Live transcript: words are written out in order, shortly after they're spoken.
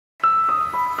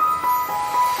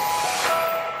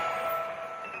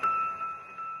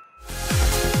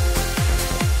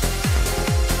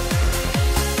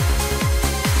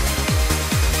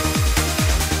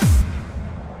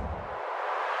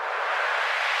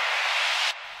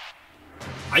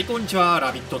はい、こんにちは、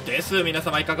ラビットです。皆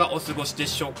様いかがお過ごしで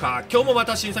しょうか。今日もま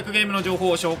た新作ゲームの情報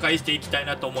を紹介していきたい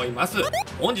なと思います。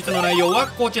本日の内容は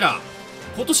こちら。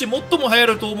今年最も流行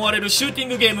ると思われるシューティン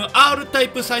グゲーム R タイ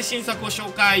プ最新作を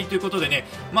紹介ということでね、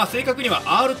正確には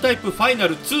R タイプファイナ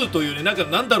ル2というね、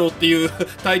なんだろうっていう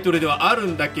タイトルではある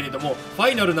んだけれども、フ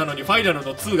ァイナルなのにファイナル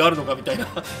の2があるのかみたいな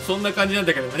そんな感じなん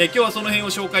だけどね、今日はその辺を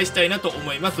紹介したいなと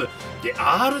思います。で、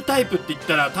R タイプって言っ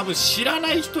たら多分知ら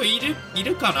ない人い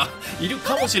るかな、いる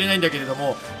かもしれないんだけれど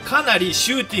も、かなり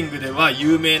シューティングでは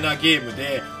有名なゲーム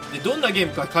で、どんなゲー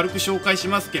ムか軽く紹介し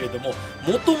ますけれども、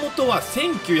もともとは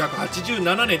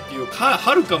1987年っていう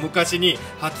はるか昔に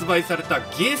発売された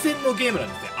ゲーセンのゲームなん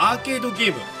ですね。アーケードゲ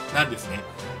ームなんですね。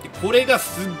でこれが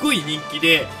すっごい人気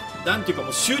で、なんていうかも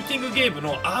うシューティングゲーム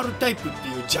の R タイプって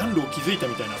いうジャンルを築いた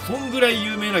みたいな、そんぐらい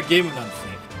有名なゲームなんです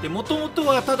ね。で、もともと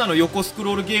はただの横スク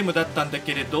ロールゲームだったんだ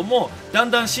けれども、だん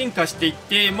だん進化していっ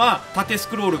て、縦ス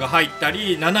クロールが入った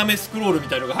り、斜めスクロールみ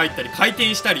たいのが入ったり、回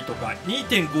転したりとか、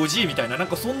2.5G みたいな、なん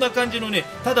かそんな感じのね、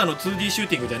ただの 2D シュー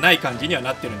ティングじゃない感じには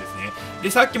なってるんですね。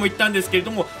で、さっきも言ったんですけれど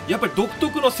も、やっぱり独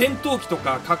特の戦闘機と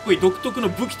か、かっこいい独特の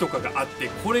武器とかがあって、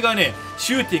これがね、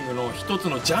シューティングの一つ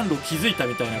のジャンルを築いた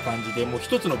みたいな感じで、もう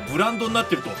一つのブランドになっ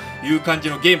てるという感じ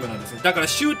のゲームなんですね。だから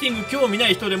シューティング興味な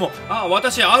い人でも、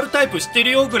私 R タイプ知って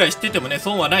るよぐらい知っててもね、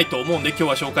損はないと思うんで、今日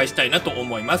は紹介したいなと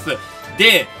思います。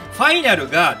で、ファイナル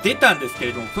が出たんですけ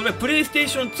れども、これはプレイステー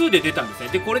ション2で出たんですね。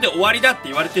で、これで終わりだって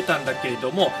言われてたんだけれ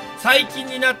ども、最近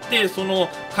になって、その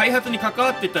開発に関わ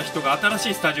ってた人が新し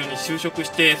いスタジオに就職し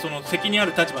て、その責任あ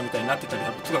る立場みたいになってたり、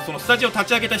そのスタジオを立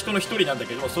ち上げた人の一人なんだ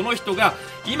けども、その人が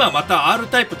今また R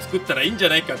タイプ作ったらいいんじゃ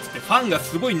ないかっつって、ファンが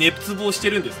すごい熱望して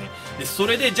るんですね。で、そ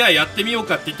れでじゃあやってみよう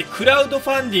かって言って、クラウドフ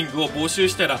ァンディングを募集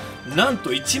したら、なん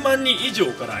と1万人以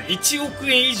上から1億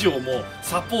円以上も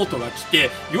サポートが来て、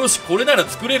よし、これなら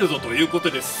作れるぞということ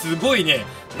で、すごいね、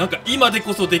なんか今で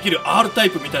こそできる R タイ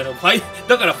プみたいな、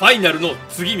だからファイナルの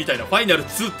次みたいな、ファイナル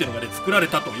2っていうのがね、作られ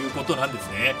たということなんです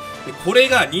ね。で、これ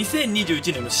が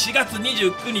2021年の4月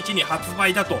29日に発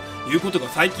売だということが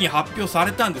最近発表さ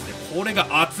れたんですね。これが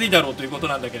熱いだろうということ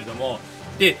なんだけれども、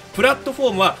で、プラットフォ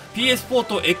ームは PS4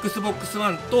 と Xbox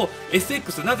One と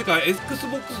SX、なぜか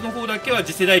Xbox の方だけは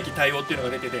次世代機対応っていうのが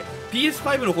出てて、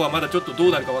PS5 の方はまだちょっとどう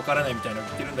なるかわからないみたいなのを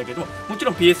言ってるんだけど、もち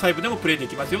ろん PS5 でもプレイで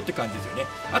きますよって感じですよね。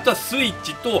あとはスイッ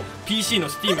チと PC の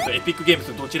Steam と Epic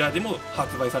Games どちらでも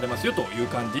発売されますよという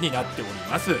感じになっており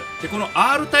ます。で、この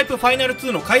R タイプファイナル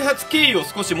2の開発経緯を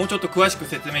少しもうちょっと詳しく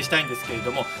説明したいんですけれ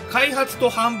ども、開発と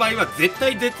販売は絶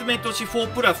対絶命都市4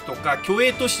プラスとか虚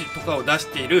栄都市とかを出し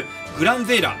ているグラン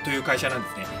ゼーラという会社なんで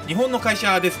すね。日本の会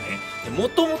社ですね。も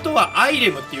ともとはアイレ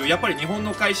ムっていうやっぱり日本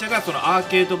の会社がそのアー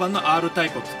ケード版の R タ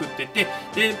イプを作ってて、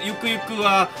でゆくゆく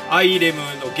はアイレム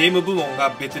のゲーム部門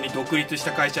が別に独立し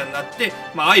た会社になって、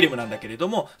アイレムなんだけれど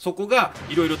も、そこが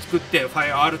いろいろ作って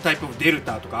R タイプデル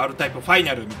タとか R タイプファイ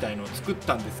ナルみたいのを作っ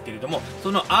たんですけれども、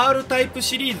その R タイプ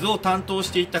シリーズを担当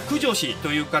していた九条氏と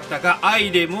いう方がア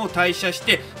イレムを退社し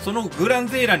て、そのグラン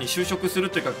ゼーラに就職す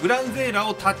るというか、グランゼーラ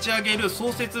を立ち上げる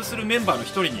創設するメンバーの一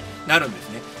人になるんで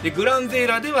すね。で、グランゼー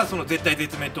ラではその絶対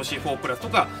絶命都市4プラスと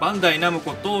かバンダイナム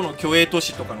コ等の虚栄都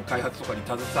市とかの開発とかに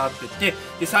携わってて、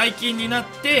で最近になっ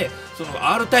てその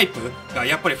R タイプが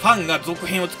やっぱりファンが続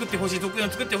編を作ってほしい続編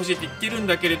を作ってほしいって言ってるん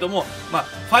だけれども、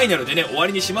ファイナルでね終わ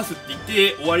りにしますって言っ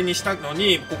て終わりにしたの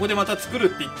に、ここでまた作る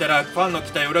って言ったらファンの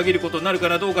期待を裏切ることになるか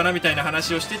らどうかなみたいな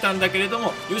話をしてたんだけれど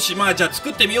も、よしじゃあ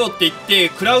作ってみようって言って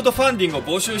クラウドファンディングを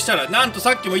募集したら、なんと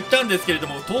さっきも言ったんですけれど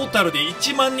も、トータルで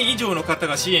1万人以上の方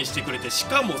が支援してくれて、し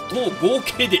かも合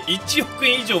計で1億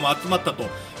円以上も集まったと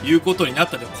いうことになっ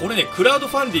たで、これねクラウド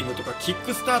ファンディングとかキッ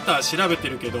クスターター調べて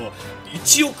るけど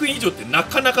1億円以上ってな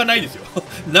かなかないですよ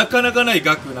なかなかない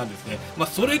額なんですね。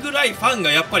それぐらいファン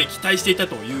がやっぱり期待していた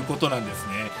ということなんです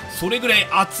ね。それぐらい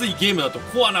熱いゲームだと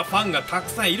コアなファンがたく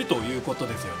さんいるということ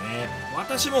ですよね。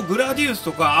私もグラディウス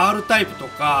とか R タイプと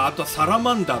か、あとはサラ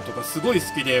マンダーとかすごい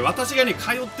好きで、私がね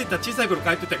通ってた小さい頃通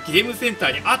ってたゲームセンタ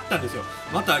ーにあったんですよ。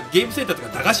またゲームセンターとか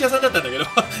駄菓子屋さんだったんだけど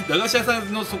駄菓子屋さ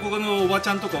んのそこのおばち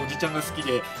ゃんとかおじちゃんが好き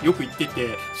でよく行って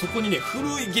て、そこにね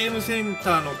古いゲームセン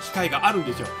ターの機械があるん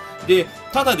ですよ。で、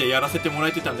タダでやらせてもら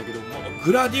えてたんだけど、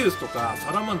グラディウスとか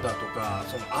サラマンダーとか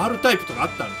その R タイプとかあっ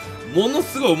たの、もの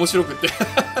すごい面白くって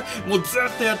もうず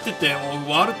っとやってて、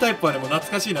もう R タイプはねもう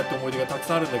懐かしいなって思い出がたく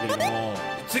さんあるんだけれども、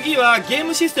次はゲー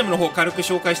ムシステムの方を軽く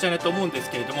紹介したいなと思うんで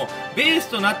すけれども、ベース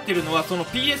となってるのはその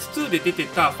PS2 で出て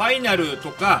たファイナル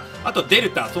とか、あとデル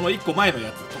タその1個前の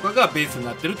やつとかがベースに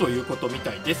なってるということみ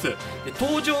たいです。で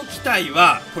登場機体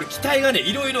はこれ機体がね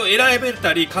いろいろ選べ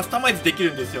たりカスタマイズでき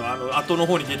るんですよ。後の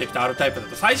方に出てきた R タイプだ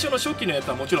と最初の初期のやつ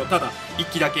はもちろんただ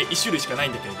1機だけ1種類しかない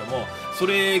んだけれども、そ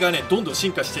れがねどんどん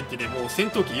進化していってね、もう戦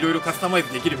闘機いろいろカスタマイ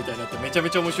ズできるみたいになってめちゃめ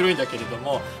ちゃ面白いんだけれど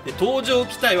も、で登場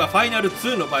機体はファイナル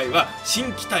2の場合は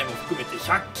新機体も含めて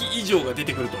100機以上が出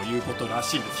てくるということら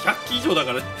しいです。100機以上だ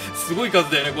から、ね、すごい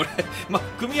数だよねこれ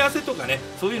組み合わせとかね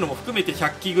そういうのも含めて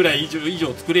100機ぐらい以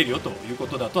上作れるよというこ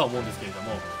とだとは思うんですけれど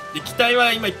も、で機体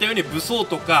は今言ったように武装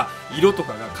とか色と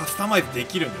かがカスタマイズで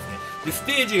きるんですね。でス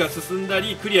テージが進んだ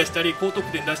りクリアしたり高得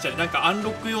点出したりなんかアンロ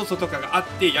ック要素とかがあっ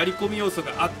てやり込み要素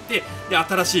があって、で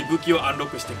新しい武器をアンロッ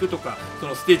クしていくとか、そ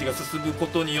のステージが進むこ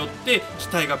とによって機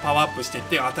体がパワーアップしていっ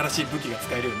て新しい武器が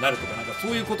使えるようになるとか、なんかそ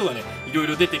ういうことがねいろい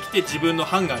ろ出てきて自分の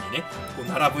ハンガーにねこう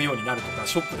並ぶようになるとか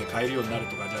ショップで買えるようになる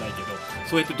とかじゃないけど、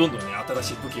そうやってどんどんね新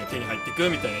しい武器が手に入っていく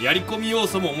みたいなやり込み要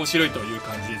素も面白いという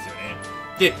感じですよね。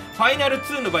でファイナル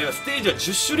2の場合はステージは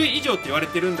10種類以上って言われ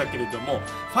てるんだけれども、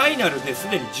ファイナルです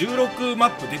でに16マ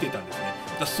ップ出てたんですね。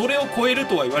それを超える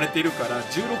とは言われているから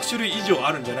16種類以上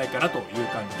あるんじゃないかなという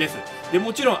感じです。で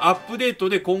もちろんアップデート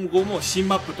で今後も新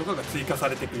マップとかが追加さ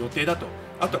れていく予定だと。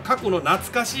あとは過去の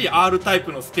懐かしい R タイ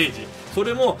プのステージ、そ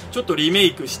れもちょっとリメ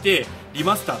イクしてリ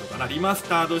マスタ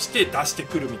ードして出して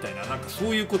くるみたいな、なんか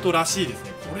そういうことらしいです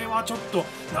ね。これはちょっと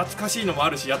懐かしいのもあ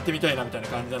るしやってみたいなみたいな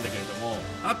感じなんだけれども、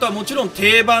あとはもちろん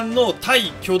定番の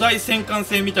対巨大戦艦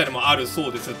戦みたいなのもあるそ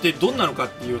うです。でどんなのかっ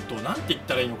ていうと、なんて言っ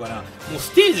たらいいのかな、もう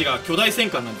ステージが巨大戦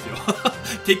艦なんですよ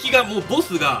敵がもうボ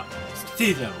スがステ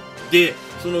ージなので、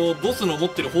そのボスの持っ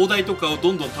てる砲台とかを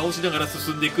どんどん倒しながら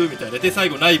進んでいくみたいな、で最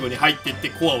後内部に入っていって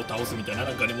コアを倒すみたいな、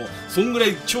なんかねもうそんぐら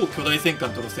い超巨大戦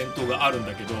艦との戦闘があるん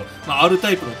だけど、R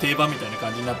タイプの定番みたいな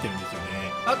感じになってるんですよね。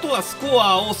あとはスコ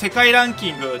アを世界ラン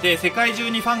キングで世界中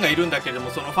にファンがいるんだけれど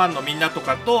も、そのファンのみんなと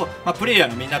かと、プレイヤ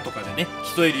ーのみんなとかでね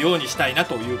競えるようにしたいな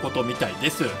ということみたいで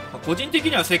す。個人的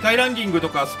には世界ランキングと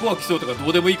かスコア競うとかど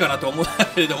うでもいいかなと思うんだ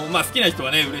けれども、好きな人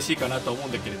はね嬉しいかなと思う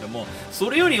んだけれども、そ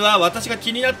れよりは私が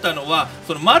気になったのは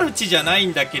そのマルチじゃない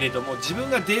んだけれども自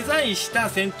分がデザインした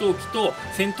戦闘機と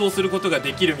戦闘することが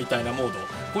できるみたいなモード、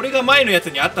これが前のやつ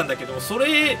にあったんだけども、そ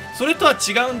れとは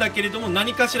違うんだけれども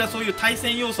何かしらそういう対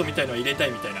戦要素みたいのを入れた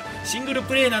いみたいな、シングル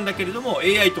プレイなんだけれども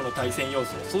AI との対戦要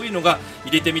素、そういうのが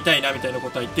入れてみたいなみたいなこ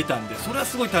とは言ってたんで、それは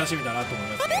すごい楽しみだなと思い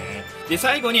ますね。で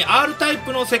最後に R タイ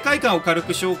プの世界観を軽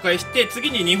く紹介して、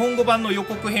次に日本語版の予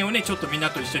告編をねちょっとみんな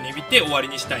と一緒に見て終わり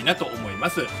にしたいなと思いま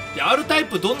す。で R タイ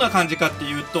プどんな感じかって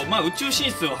いうと、宇宙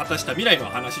進出を果たした未来の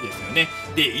話ですよね。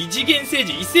で異次元星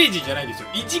人、異星人じゃないですよ、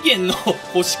異次元の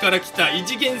星から来た異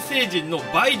次元星人の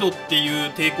バイドってい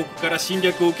う帝国から侵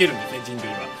略を受けるんですね、人類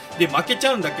は。で負けち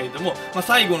ゃうんだけれども、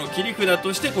最後の切り札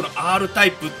としてこの R タ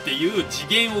イプっていう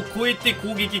次元を超えて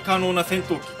攻撃可能な戦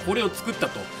闘機、これを作った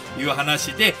という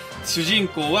話で、主人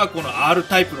公はこの R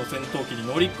タイプの戦闘機に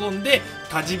乗り込んで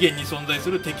多次元に存在す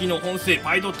る敵の本性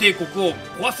バイド帝国を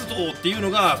壊すぞっていう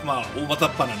のが大雑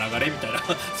把な流れみたいな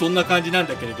そんな感じなん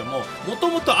だけれども、もと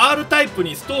もと R タイプ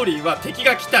にストーリーは敵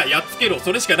が来たやっつけろ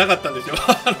それしかなかったんですよ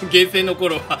ゲーセンの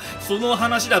頃はその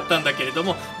話だったんだけれど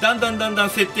も、だんだん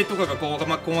設定とかが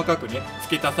細かくね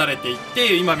付け足されていっ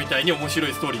て、今みたいに面白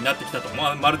いストーリーになってきたと、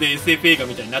まるで SF 映画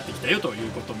みたいになってきたよとい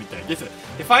うことみたいです。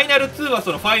でファイナル2は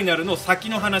そのファイナルの先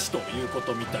の話というこ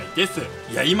とみたいです。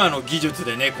いや今の技術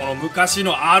でねこの昔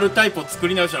の R タイプを作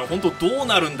り直したら本当どう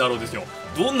なるんだろうですよ。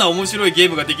どんな面白いゲー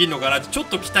ムができるのかなってちょっ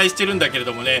と期待してるんだけれ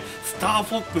どもね、スター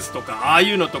フォックスとかああ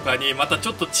いうのとかにまたち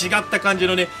ょっと違った感じ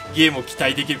のねゲームを期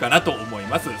待できるかなと思い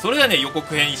ます。それではね予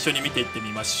告編一緒に見ていって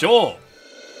みましょ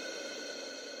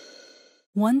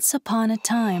う。Once upon a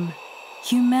time,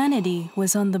 humanity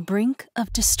was on the brink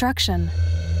of destruction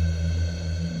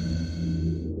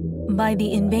by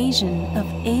the invasion of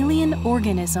alien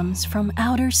organisms from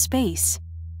outer space.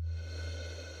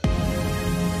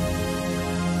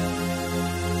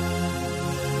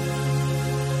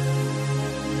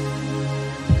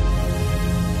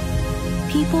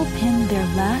 People pinned their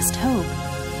last hope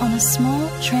on a small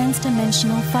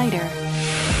trans-dimensional fighter.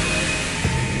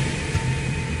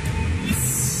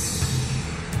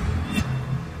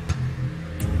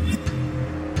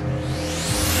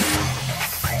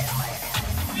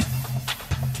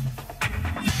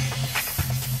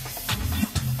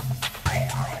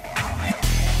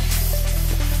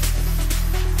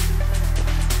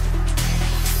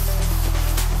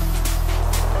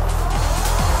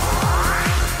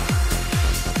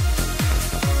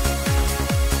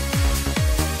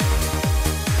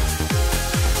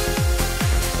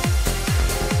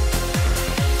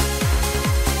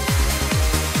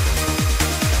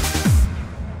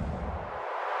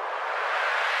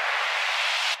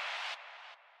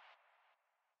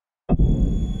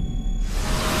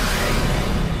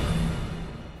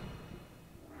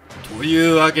 と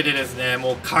いうわけでですね、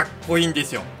もうかっこいいんで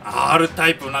すよ。R タ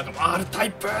イプ、なんか R タ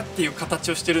イプっていう形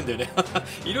をしてるんだよね。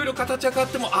いろいろ形は変わ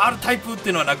っても R タイプって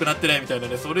いうのはなくなってないみたいな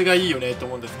ね、それがいいよねと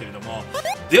思うんですけれども。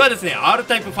ではですね、R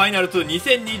タイプファイナル2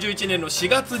 2021年の4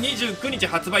月29日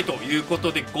発売というこ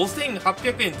とで、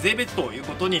5800円税別という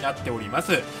ことになっておりま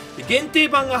す。限定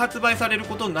版が発売される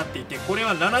ことになっていて、これ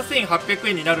は7800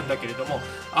円になるんだけれども、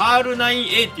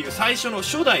R9A っていう最初の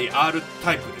初代 R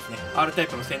タイプですね。R タイ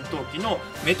プの戦闘機の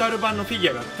メタル版のフィギ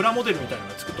ュアがプラモデルみたいなの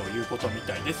がつくということみ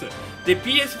たいです。で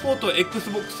PS4 と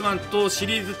Xbox One とシ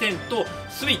リーズ10と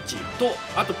スイッチと、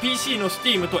あと PC の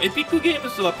Steam とエピックゲーム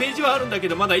スはページはあるんだけ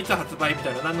ど、まだいつ発売み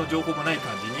たいな何の情報もない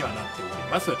感じにはなってお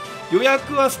ります。予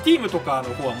約は Steam とか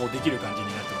の方はもうできる感じに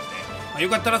なってますね。よ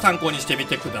かったら参考にしてみ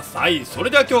てください。それ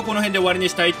では今日はこの辺で終わりに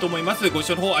したいと思います。ご視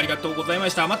聴の方ありがとうございま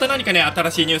した。また何かね、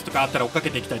新しいニュースとかあったら追っかけ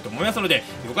ていきたいと思いますので、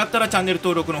よかったらチャンネル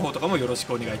登録の方とかもよろし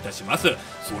くお願いいたします。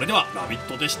それではラビッ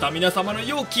トでした。皆様の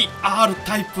良き R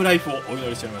タイプライフをお祈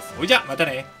りしております。それじゃあまた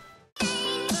ね。